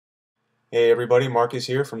Hey everybody, Marcus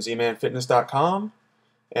here from zmanfitness.com,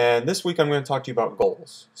 and this week I'm going to talk to you about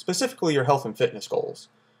goals, specifically your health and fitness goals.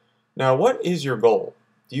 Now, what is your goal?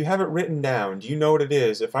 Do you have it written down? Do you know what it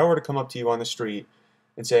is? If I were to come up to you on the street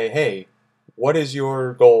and say, hey, what is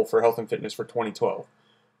your goal for health and fitness for 2012?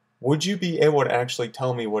 Would you be able to actually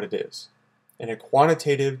tell me what it is in a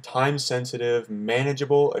quantitative, time-sensitive,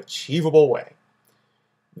 manageable, achievable way?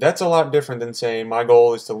 That's a lot different than saying my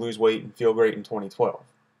goal is to lose weight and feel great in 2012.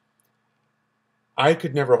 I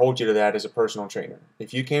could never hold you to that as a personal trainer.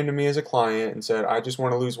 If you came to me as a client and said, I just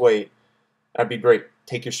want to lose weight, that'd be great.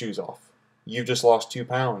 Take your shoes off. You've just lost 2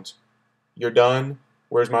 pounds. You're done.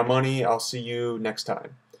 Where's my money? I'll see you next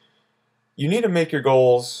time. You need to make your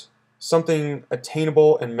goals something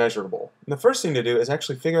attainable and measurable. And the first thing to do is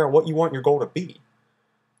actually figure out what you want your goal to be.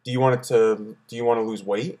 Do you want to lose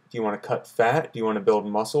weight? Do you want to cut fat? Do you want to build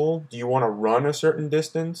muscle? Do you want to run a certain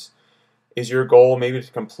distance? Is your goal maybe to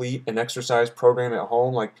complete an exercise program at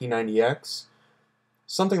home like P90X?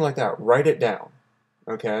 Something like that. Write it down.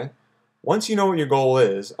 Okay? Once you know what your goal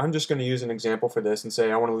is, I'm just going to use an example for this and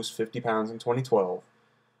say I want to lose 50 pounds in 2012.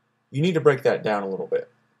 You need to break that down a little bit.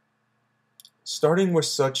 Starting with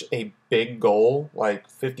such a big goal like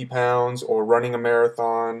 50 pounds or running a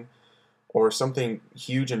marathon or something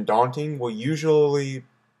huge and daunting will usually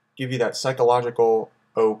give you that psychological,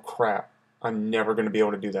 oh crap, I'm never going to be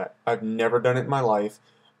able to do that. I've never done it in my life.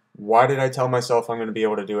 Why did I tell myself I'm going to be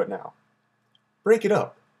able to do it now? Break it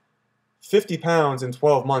up. 50 pounds in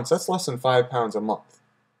 12 months, that's less than 5 pounds a month.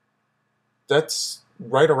 That's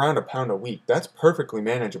right around a pound a week. That's perfectly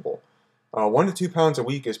manageable. 1 to 2 pounds a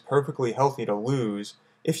week is perfectly healthy to lose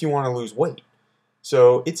if you want to lose weight.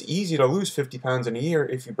 So it's easy to lose 50 pounds in a year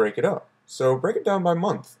if you break it up. So break it down by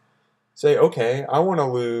month. Say, okay, I want to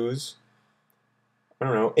lose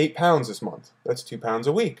 8 pounds this month. That's 2 pounds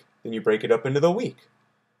a week. Then you break it up into the week.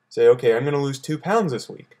 Say, okay, I'm going to lose 2 pounds this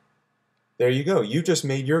week. There you go. You just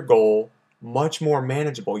made your goal much more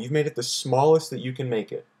manageable. You've made it the smallest that you can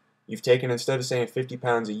make it. You've taken, instead of saying 50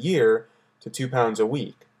 pounds a year, to 2 pounds a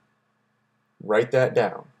week. Write that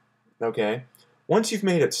down. Okay? Once you've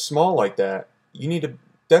made it small like that, you need to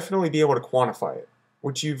definitely be able to quantify it,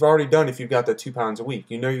 which you've already done if you've got the 2 pounds a week.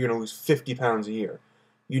 You know you're going to lose 50 pounds a year.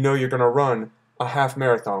 You know you're going to run a half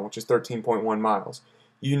marathon, which is 13.1 miles.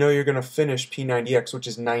 You know you're going to finish P90X, which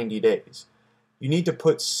is 90 days. You need to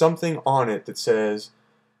put something on it that says,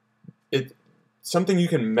 something you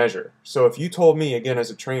can measure. So if you told me, again, as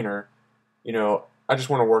a trainer, I just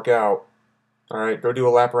want to work out, all right, go do a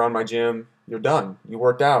lap around my gym, you're done. You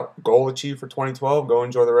worked out. Goal achieved for 2012, go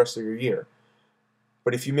enjoy the rest of your year.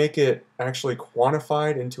 But if you make it actually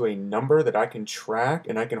quantified into a number that I can track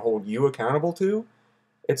and I can hold you accountable to,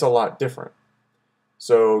 it's a lot different.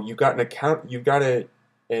 So you've got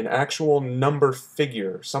an actual number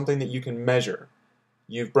figure, something that you can measure.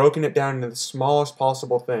 You've broken it down into the smallest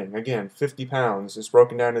possible thing. Again, 50 pounds is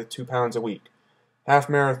broken down to 2 pounds a week. Half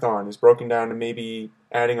marathon is broken down to maybe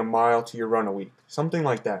adding a mile to your run a week. Something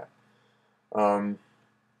like that.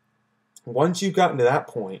 Once you've gotten to that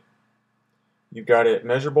point, you've got it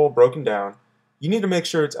measurable, broken down, you need to make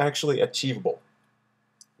sure it's actually achievable.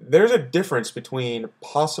 There's a difference between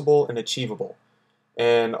possible and achievable.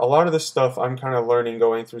 And a lot of this stuff I'm kind of learning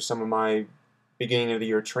going through some of my beginning of the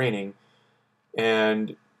year training.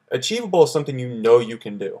 And achievable is something you know you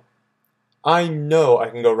can do. I know I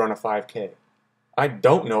can go run a 5K. I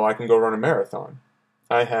don't know I can go run a marathon.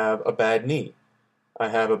 I have a bad knee. I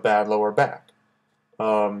have a bad lower back.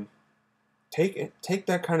 Take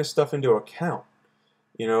that kind of stuff into account.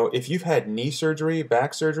 If you've had knee surgery,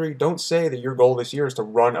 back surgery, don't say that your goal this year is to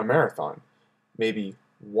run a marathon. Maybe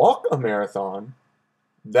walk a marathon.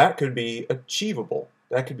 That could be achievable.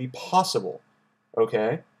 That could be possible.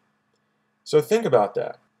 Okay? So think about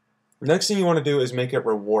that. Next thing you want to do is make it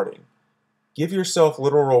rewarding. Give yourself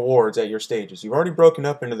little rewards at your stages. You've already broken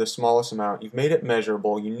up into the smallest amount. You've made it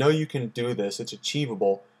measurable. You know you can do this. It's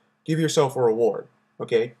achievable. Give yourself a reward.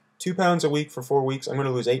 Okay? 2 pounds a week for 4 weeks. I'm going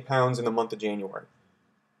to lose 8 pounds in the month of January.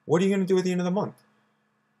 What are you going to do at the end of the month?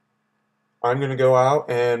 I'm going to go out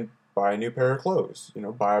and buy a new pair of clothes.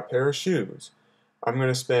 Buy a pair of shoes. I'm going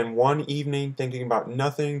to spend one evening thinking about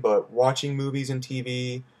nothing but watching movies and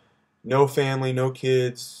TV. No family, no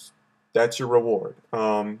kids. That's your reward.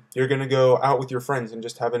 You're going to go out with your friends and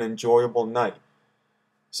just have an enjoyable night.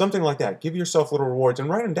 Something like that. Give yourself little rewards and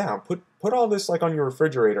write them down. Put all this like on your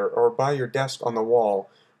refrigerator or by your desk on the wall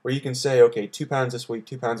where you can say, okay, 2 pounds this week,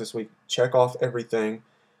 2 pounds this week. Check off everything.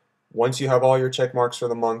 Once you have all your check marks for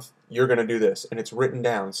the month, you're going to do this. And it's written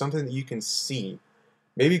down. Something that you can see.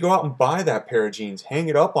 Maybe go out and buy that pair of jeans. Hang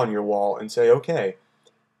it up on your wall and say, okay,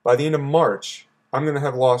 by the end of March, I'm going to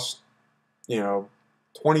have lost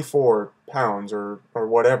 24 pounds or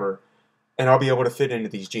whatever, and I'll be able to fit into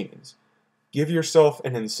these jeans. Give yourself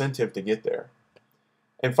an incentive to get there.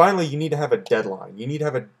 And finally, you need to have a deadline. You need to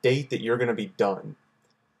have a date that you're going to be done.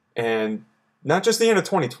 And not just the end of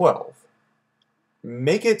 2012.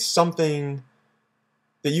 Make it something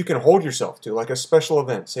that you can hold yourself to, like a special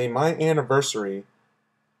event. Say, my anniversary,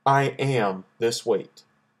 I am this weight.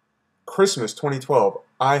 Christmas 2012,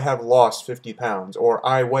 I have lost 50 pounds, or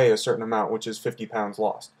I weigh a certain amount, which is 50 pounds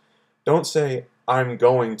lost. Don't say, I'm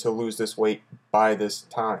going to lose this weight by this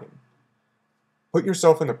time. Put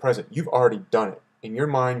yourself in the present. You've already done it. In your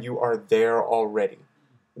mind, you are there already.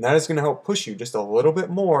 And that is going to help push you just a little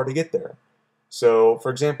bit more to get there. So,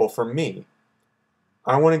 for example, for me,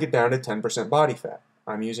 I want to get down to 10% body fat.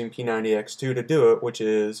 I'm using P90X2 to do it, which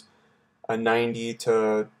is a 90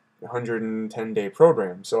 to 110 day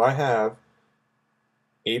program. So I have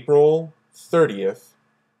April 30th,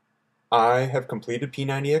 I have completed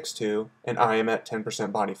P90X2, and I am at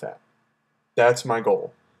 10% body fat. That's my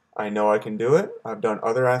goal. I know I can do it. I've done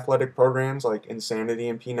other athletic programs like Insanity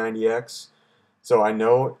and P90X. So I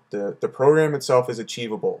know the program itself is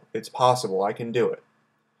achievable. It's possible. I can do it.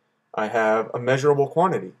 I have a measurable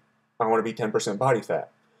quantity. I want to be 10% body fat.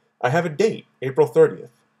 I have a date, April 30th.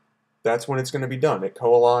 That's when it's going to be done. It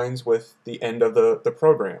co-aligns with the end of the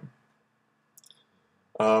program.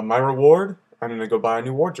 My reward, I'm going to go buy a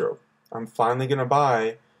new wardrobe. I'm finally going to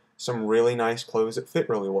buy some really nice clothes that fit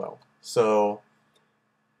really well. So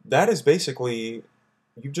that is basically,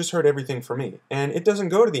 you've just heard everything from me. And it doesn't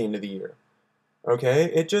go to the end of the year. Okay?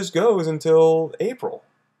 It just goes until April.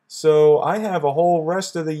 So I have a whole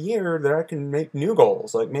rest of the year that I can make new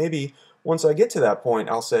goals. Like maybe once I get to that point,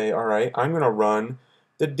 I'll say, all right, I'm going to run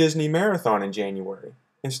the Disney Marathon in January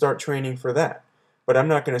and start training for that. But I'm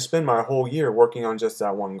not going to spend my whole year working on just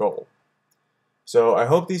that one goal. So I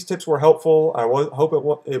hope these tips were helpful. I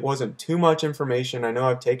hope it wasn't too much information. I know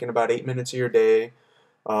I've taken about 8 minutes of your day.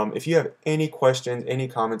 If you have any questions, any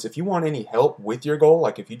comments, if you want any help with your goal,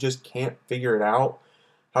 like if you just can't figure it out,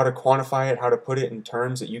 how to quantify it, how to put it in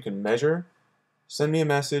terms that you can measure, send me a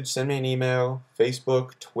message, send me an email,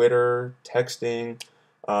 Facebook, Twitter, texting.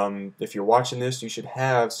 If you're watching this, you should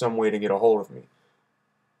have some way to get a hold of me.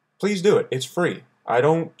 Please do it. It's free. I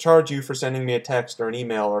don't charge you for sending me a text or an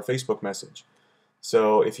email or a Facebook message.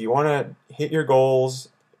 So if you want to hit your goals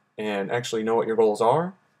and actually know what your goals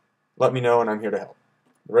are, let me know and I'm here to help.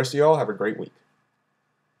 The rest of y'all have a great week.